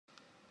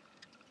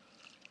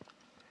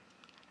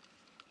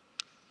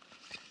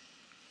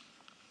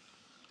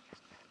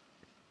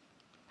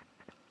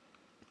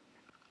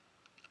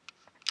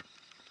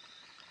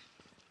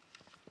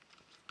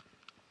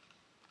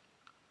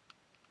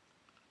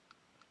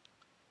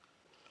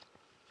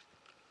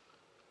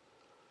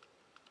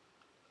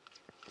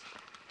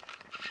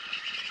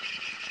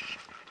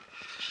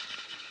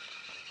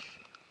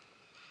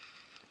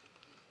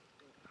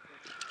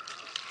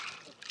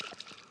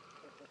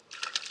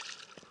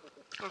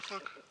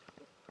Look.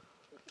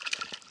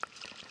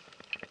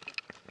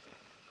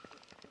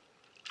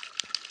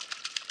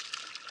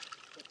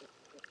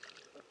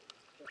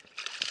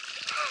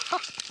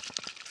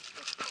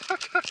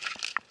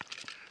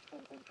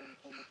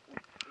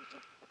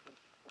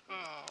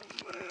 Oh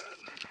man.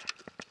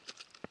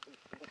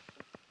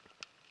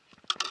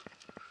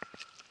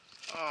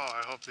 Oh,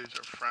 I hope these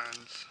are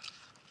friends.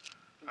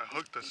 I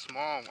hooked a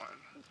small one.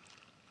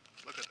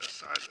 Look at the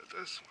size of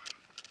this one.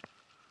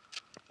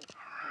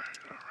 Alright.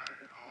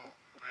 Oh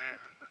man.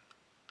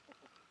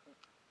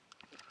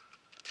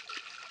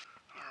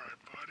 Alright,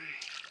 buddy.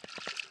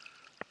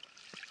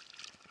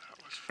 That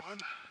was fun.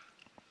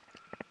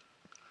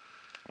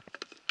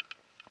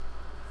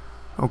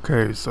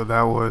 Okay, so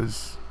that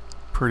was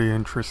pretty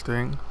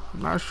interesting.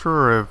 I'm not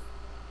sure if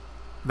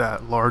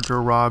that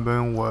larger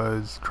robin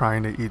was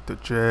trying to eat the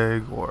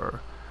jig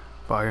or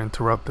if I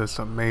interrupted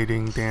some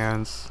mating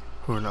dance.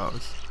 Who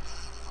knows?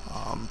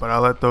 But I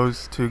let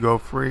those two go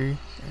free,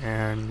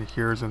 and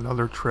here's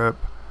another trip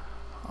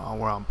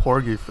where I'm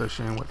porgy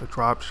fishing with a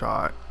drop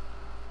shot,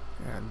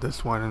 and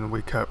this one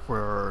we kept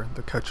for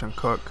the catch and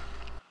cook.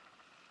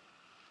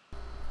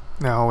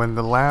 Now in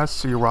the last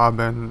sea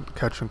robin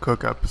catch and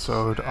cook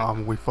episode,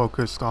 we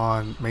focused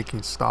on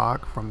making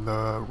stock from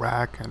the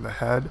rack and the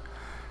head,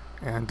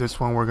 and this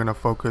one we're going to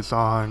focus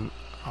on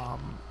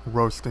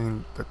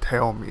roasting the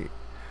tail meat.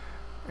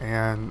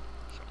 And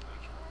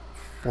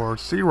for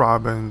sea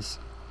robins,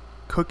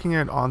 cooking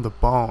it on the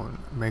bone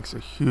makes a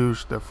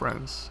huge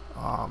difference.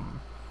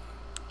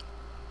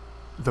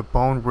 The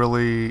bone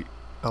really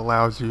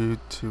allows you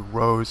to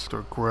roast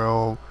or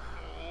grill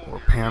or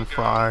pan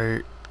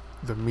fry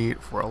the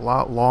meat for a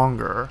lot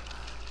longer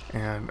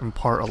and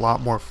impart a lot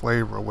more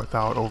flavor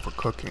without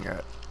overcooking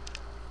it.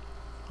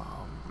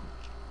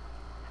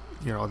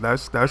 You know,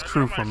 that's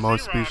true for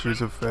most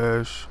species of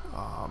fish,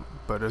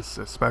 but it's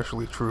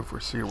especially true for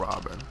sea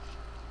robin.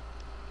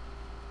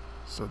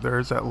 So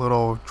there's that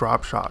little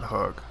drop shot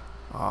hook.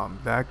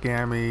 That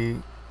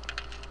Gammy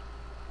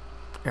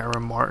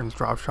Aaron Martin's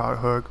drop shot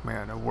hook,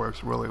 man, it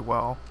works really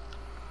well.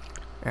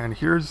 And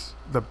here's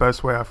the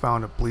best way I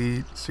found to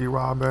bleed sea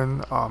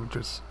robin.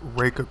 Just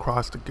rake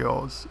across the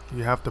gills.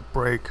 You have to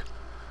break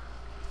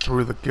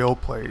through the gill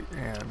plate,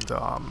 and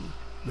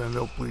then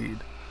they'll bleed.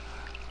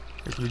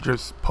 If you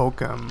just poke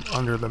them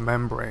under the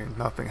membrane,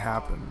 nothing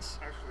happens.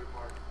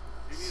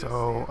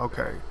 So,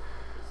 okay.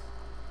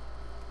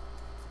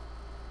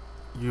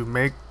 You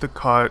make the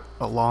cut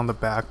along the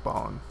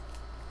backbone.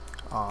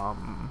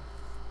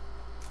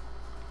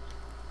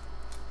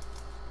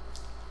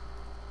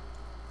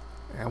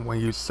 And when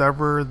you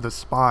sever the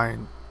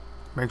spine,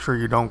 make sure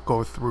you don't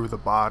go through the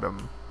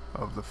bottom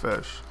of the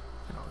fish.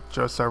 You know,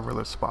 just sever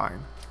the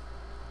spine.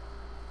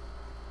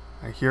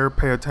 And here,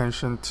 pay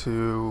attention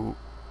to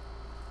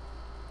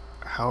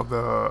how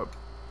the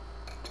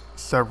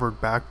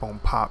severed backbone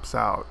pops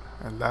out,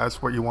 and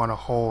that's what you want to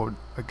hold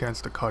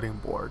against the cutting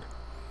board.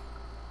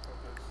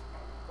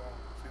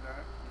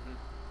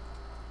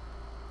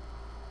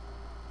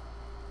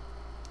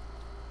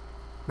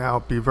 Now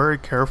be very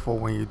careful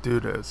when you do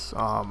this.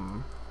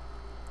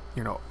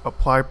 You know,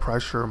 apply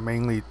pressure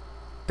mainly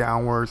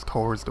downwards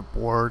towards the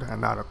board and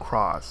not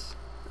across.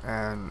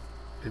 And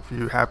if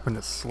you happen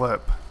to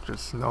slip,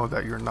 just know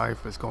that your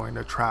knife is going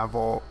to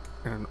travel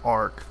in an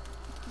arc.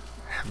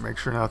 Make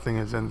sure nothing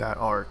is in that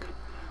arc.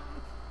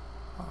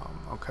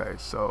 Okay,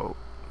 so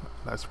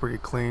that's pretty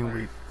clean.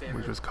 We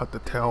just cut the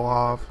tail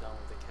off,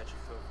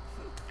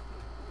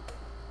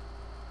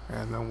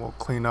 and then we'll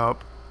clean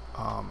up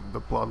the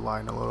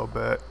bloodline a little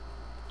bit,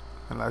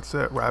 and that's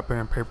it. Wrap it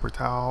in paper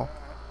towel,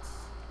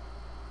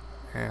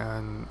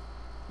 and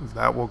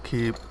that will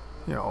keep,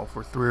 you know,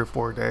 for 3 or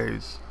 4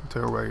 days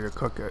until we're ready to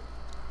cook it.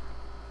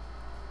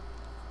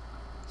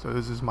 So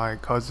this is my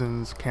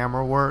cousin's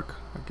camera work.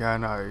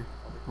 Again, I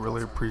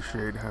really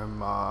appreciate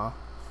him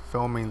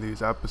filming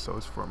these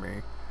episodes for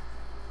me.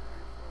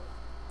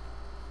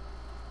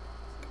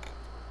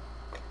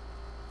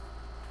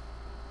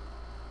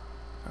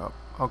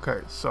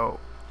 Okay, so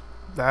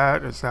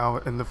that is now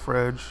in the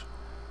fridge,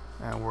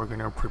 and we're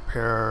gonna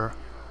prepare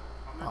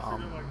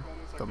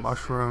the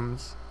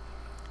mushrooms.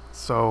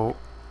 So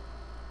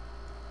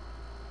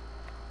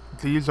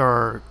these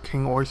are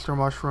king oyster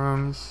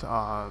mushrooms.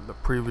 The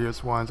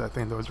previous ones, I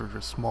think those were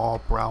just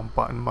small brown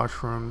button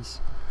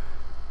mushrooms,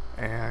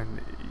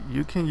 and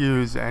you can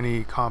use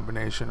any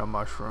combination of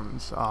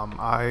mushrooms.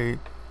 I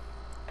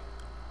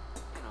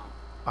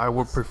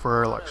would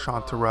prefer like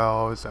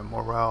chanterelles and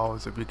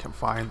morels if you can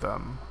find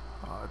them.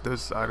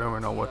 This, I don't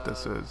even know what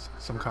this is.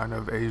 Some kind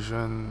of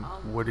Asian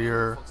wood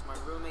ear.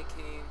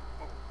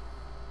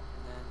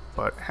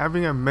 But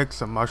having a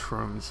mix of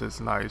mushrooms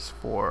is nice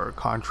for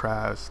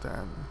contrast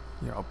and,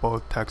 you know,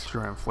 both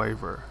texture and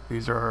flavor.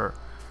 These are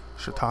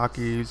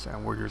shiitakes,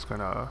 and we're just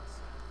gonna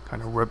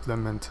kind of rip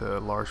them into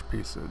large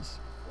pieces.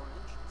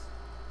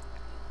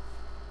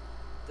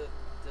 The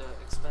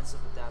expensive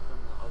adapter on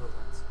the other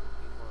lens would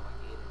be more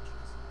like 8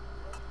 inches.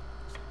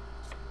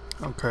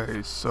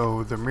 Okay,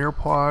 so the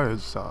mirepoix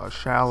is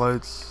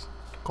shallots,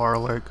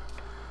 garlic,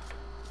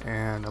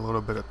 and and a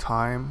little bit of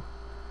thyme.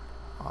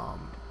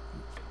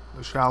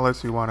 The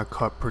shallots you want to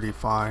cut pretty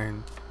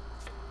fine.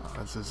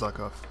 This is like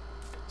a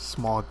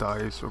small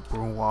dice or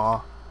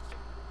brunoise.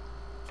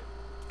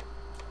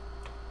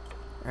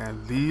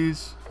 And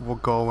these will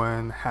go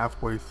in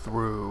halfway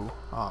through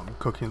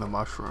cooking the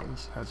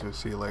mushrooms, as you'll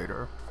see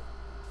later.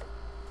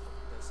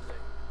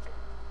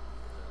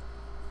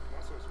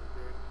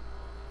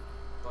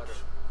 Butter.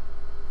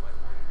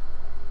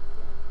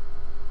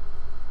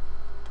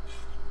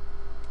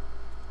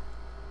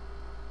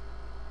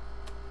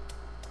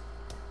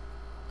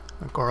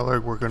 The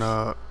garlic we're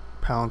gonna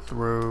pound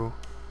through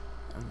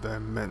and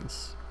then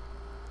mince.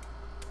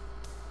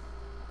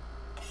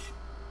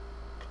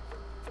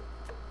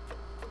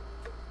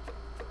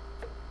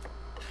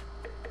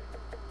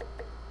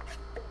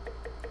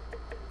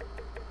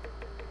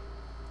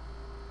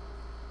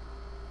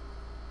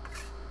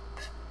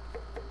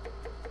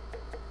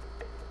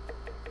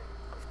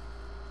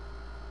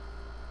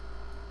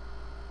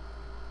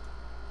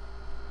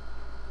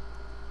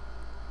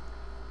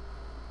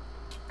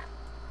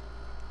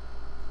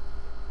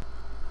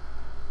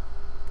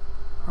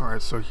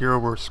 Alright, so here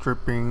we're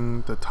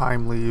stripping the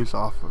thyme leaves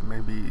off of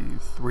maybe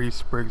 3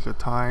 sprigs of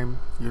thyme.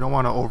 You don't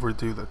want to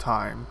overdo the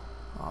thyme.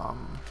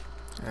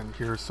 And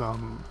here's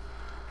some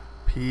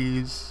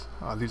peas.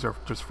 These are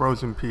just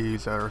frozen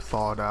peas that are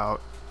thawed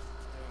out.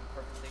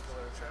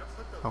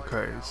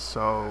 Okay,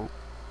 so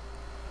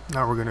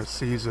now we're going to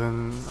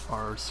season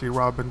our sea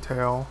robin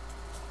tail.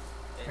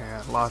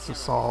 And lots of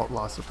salt,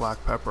 lots of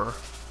black pepper.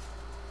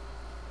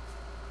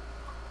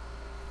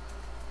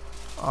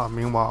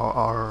 Meanwhile,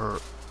 our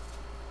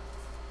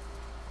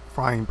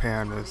frying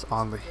pan is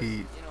on the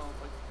heat,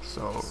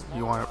 so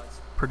you want a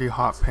pretty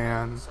hot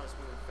pan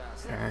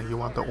and you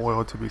want the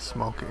oil to be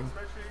smoking.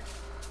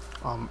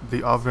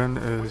 The oven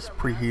is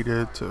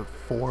preheated to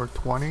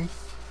 420,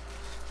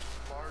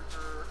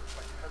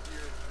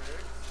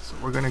 so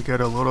we're gonna get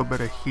a little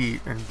bit of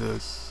heat in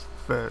this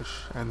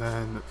fish and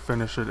then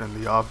finish it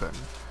in the oven,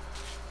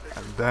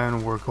 and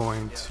then we're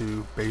going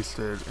to baste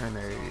it in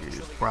a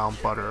brown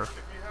butter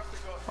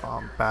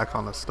back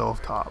on the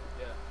stove top.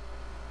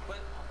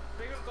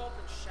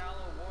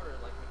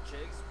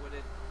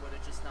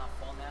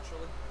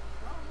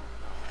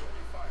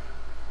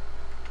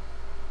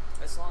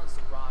 As long as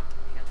the rock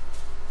can handle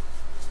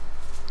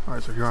it.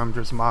 Alright, so here I'm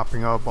just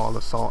mopping up all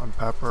the salt and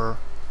pepper,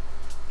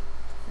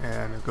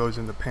 and it goes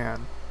in the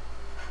pan.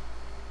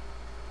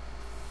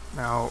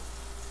 Now,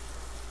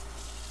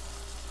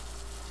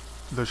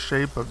 the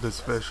shape of this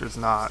fish is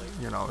not,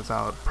 it's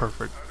not a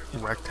perfect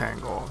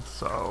rectangle,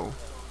 so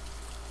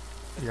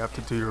you have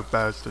to do your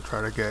best to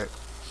try to get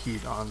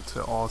heat onto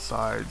all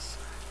sides.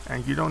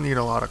 And you don't need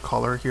a lot of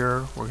color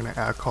here. We're going to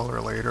add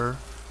color later.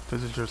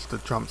 This is just to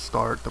jump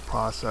start the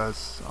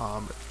process.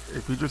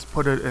 If you just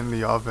put it in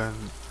the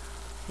oven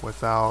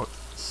without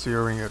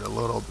searing it a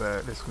little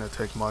bit, it's going to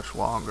take much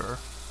longer.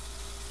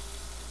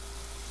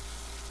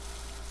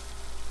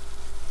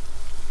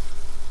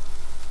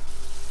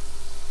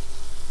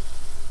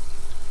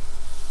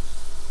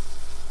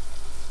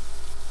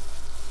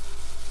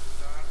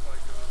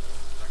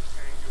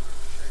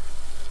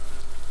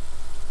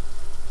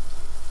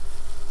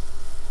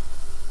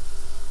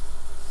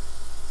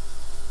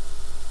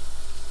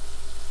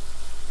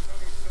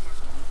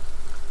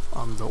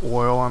 The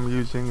oil I'm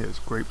using is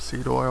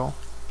grapeseed oil.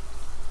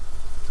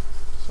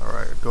 So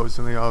alright, it goes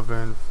in the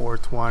oven,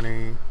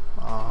 420,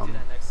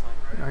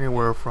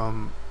 anywhere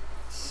from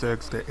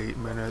 6 to 8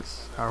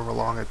 minutes, however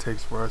long it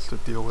takes for us to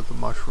deal with the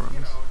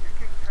mushrooms.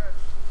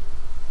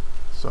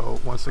 So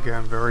once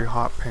again, very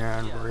hot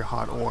pan, very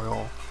hot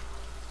oil.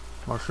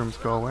 Mushrooms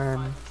go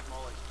in,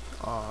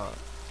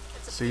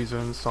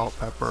 season, salt,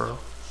 pepper.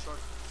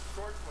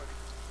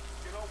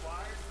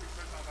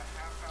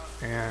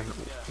 And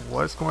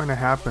what's going to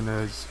happen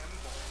is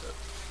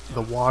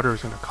the water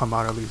is going to come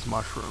out of these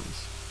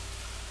mushrooms.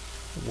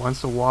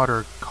 Once the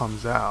water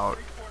comes out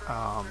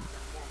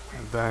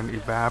and then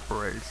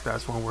evaporates,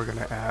 that's when we're going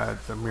to add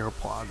the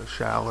mirepoix, the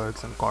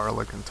shallots and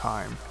garlic and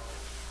thyme.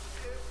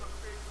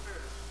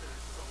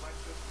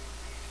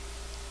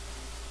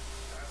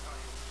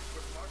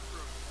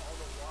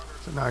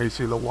 So now you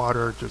see the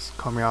water just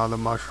coming out of the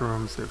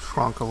mushrooms. They've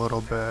shrunk a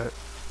little bit.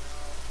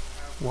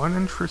 One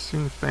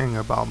interesting thing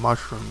about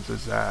mushrooms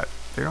is that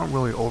they don't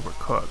really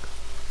overcook,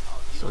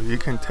 so you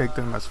can take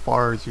them as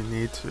far as you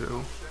need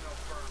to.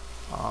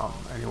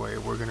 Anyway,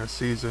 we're going to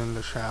season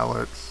the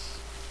shallots,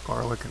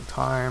 garlic and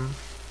thyme.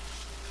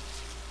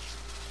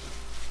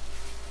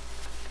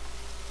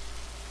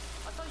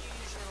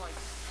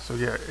 So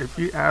yeah, if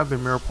you add the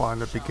mirepoix in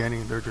the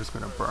beginning, they're just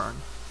going to burn.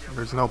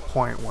 There's no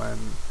point when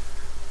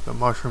the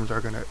mushrooms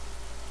are going to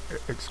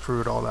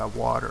extrude all that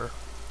water.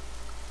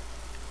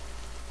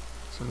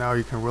 So now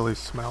you can really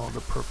smell the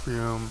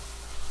perfume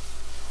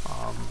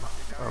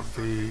of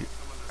the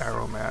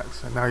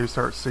aromats, and now you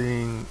start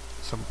seeing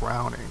some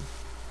browning.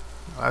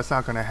 Now, that's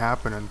not going to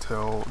happen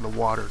until the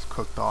water's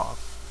cooked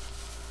off.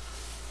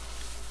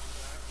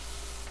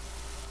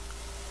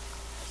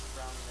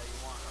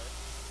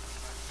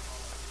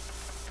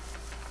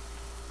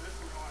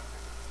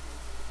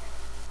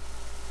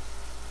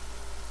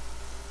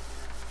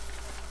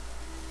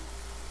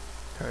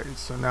 Okay,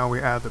 so now we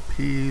add the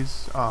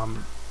peas.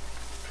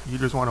 You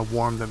just want to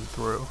warm them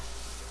through.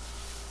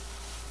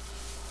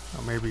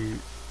 Maybe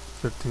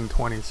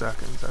 15-20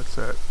 seconds, that's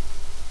it.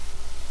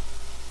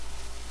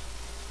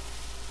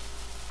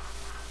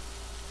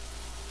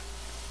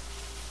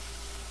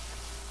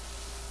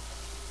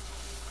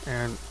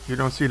 And you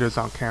don't see this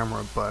on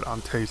camera, but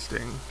I'm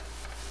tasting.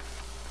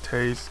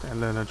 Taste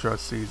and then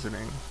adjust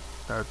seasoning.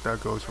 That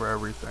goes for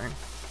everything.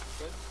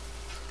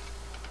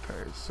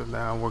 Okay, so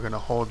now we're gonna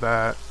hold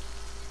that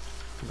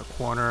in the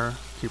corner,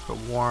 keep it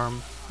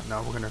warm, and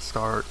now we're gonna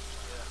start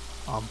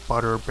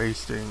butter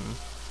basting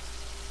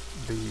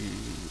the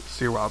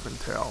sea robin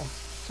tail.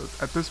 So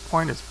at this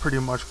point it's pretty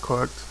much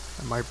cooked.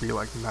 It might be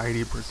like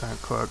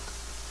 90% cooked,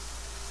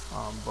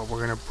 but we're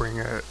gonna bring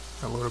it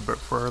a little bit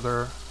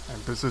further,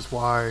 and this is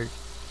why,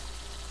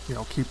 you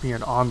know, keeping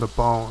it on the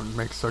bone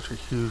makes such a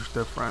huge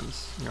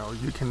difference. You know,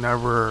 you can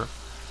never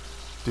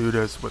do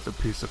this with a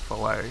piece of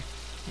fillet.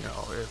 You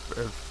know,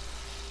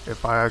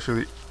 if I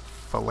actually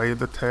fillet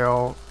the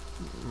tail,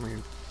 I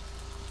mean,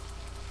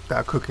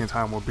 that cooking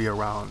time will be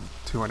around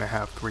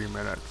 2.5-3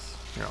 minutes.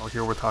 You know,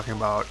 here we're talking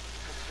about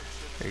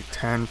a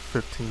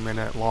 10-15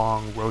 minute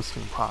long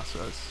roasting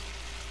process.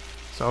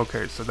 So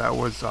okay, so that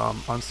was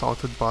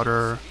unsalted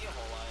butter,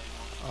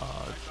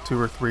 2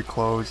 or 3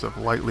 cloves of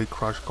lightly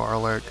crushed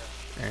garlic,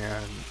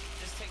 and a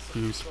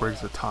few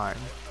sprigs of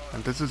thyme.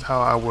 And this is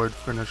how I would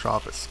finish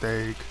off a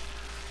steak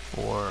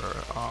or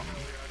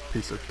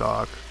piece of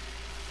duck.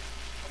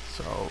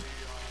 So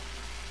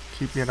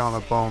keeping it on the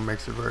bone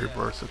makes it very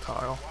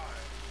versatile.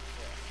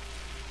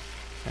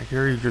 And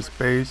here you just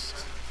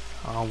baste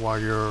while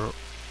you're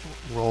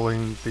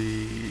rolling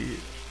the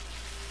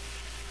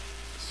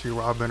sea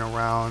robin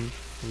around.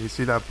 And you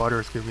see that butter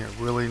is giving it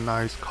really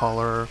nice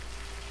color.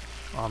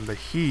 The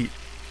heat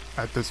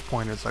at this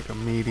point is like a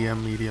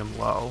medium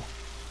low.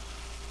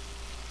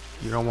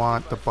 You don't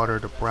want the butter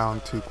to brown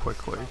too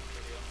quickly.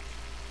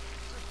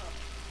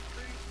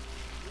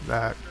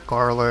 That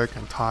garlic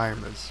and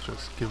thyme is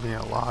just giving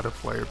it a lot of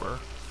flavor.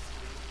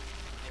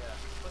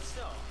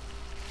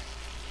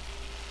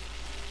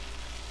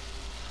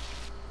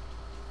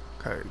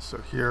 Okay,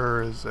 so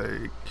here is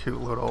a cute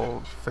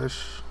little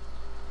fish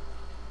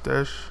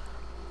dish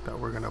that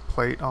we're gonna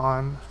plate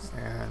on,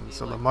 and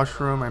so the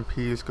mushroom and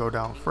peas go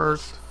down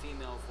first.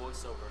 Female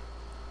voiceover.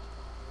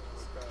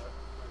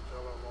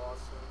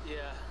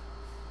 Yeah.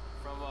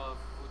 From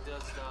who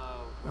does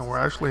the. And we're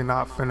actually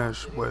not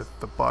finished with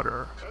the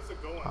butter.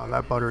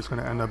 That butter is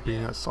going to end up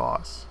being a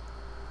sauce.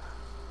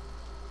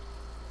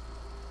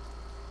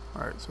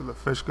 Alright, so the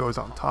fish goes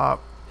on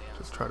top.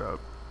 Just try to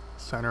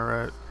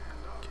center it,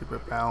 keep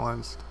it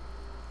balanced.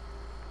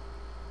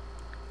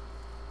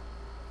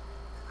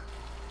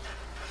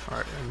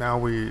 Alright, and now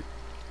we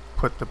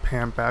put the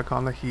pan back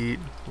on the heat.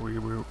 We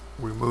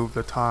remove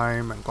the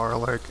thyme and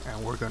garlic,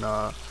 and we're going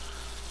to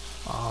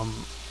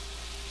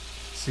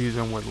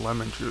season with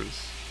lemon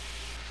juice.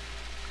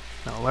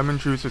 Now lemon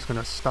juice is going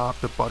to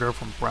stop the butter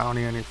from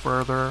browning any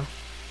further,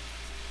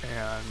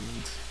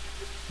 and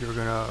you're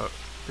going to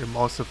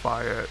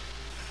emulsify it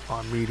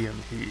on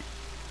medium heat.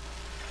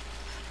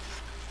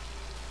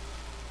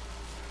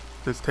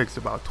 This takes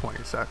about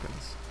 20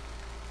 seconds.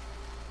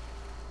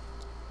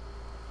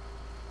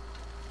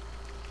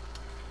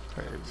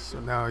 Okay, so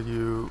now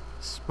you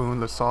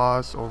spoon the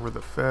sauce over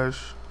the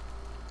fish,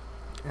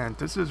 and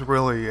this is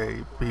really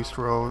a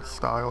bistro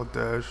style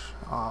dish.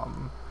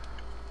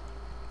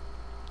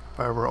 If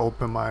I ever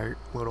open my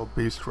little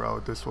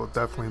bistro, this will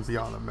definitely be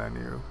on the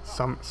menu.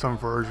 Some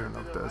version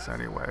of this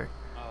anyway.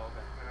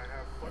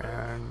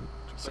 And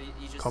just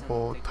a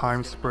couple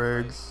thyme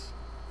sprigs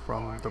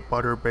from the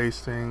butter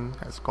basting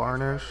as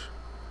garnish.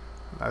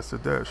 That's the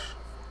dish.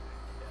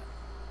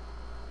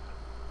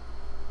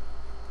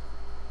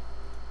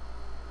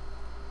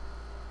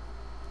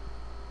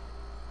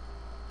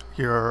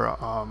 Here,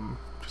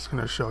 just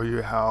gonna show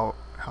you how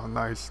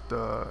nice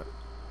the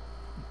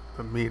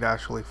meat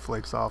actually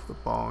flakes off the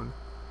bone.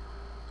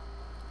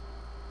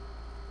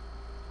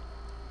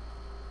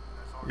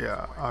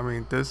 Yeah, I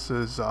mean, this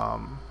is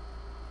in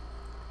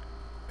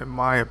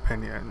my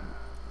opinion,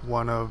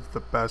 one of the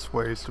best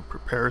ways to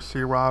prepare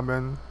sea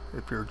robin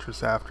if you're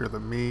just after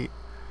the meat.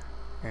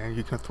 And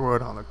you can throw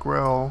it on the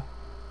grill,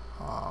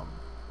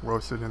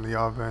 roast it in the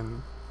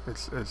oven.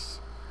 It's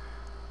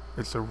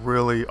a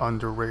really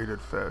underrated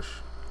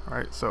fish.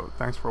 Alright, so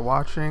thanks for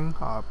watching.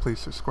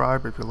 Please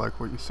subscribe if you like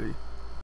what you see.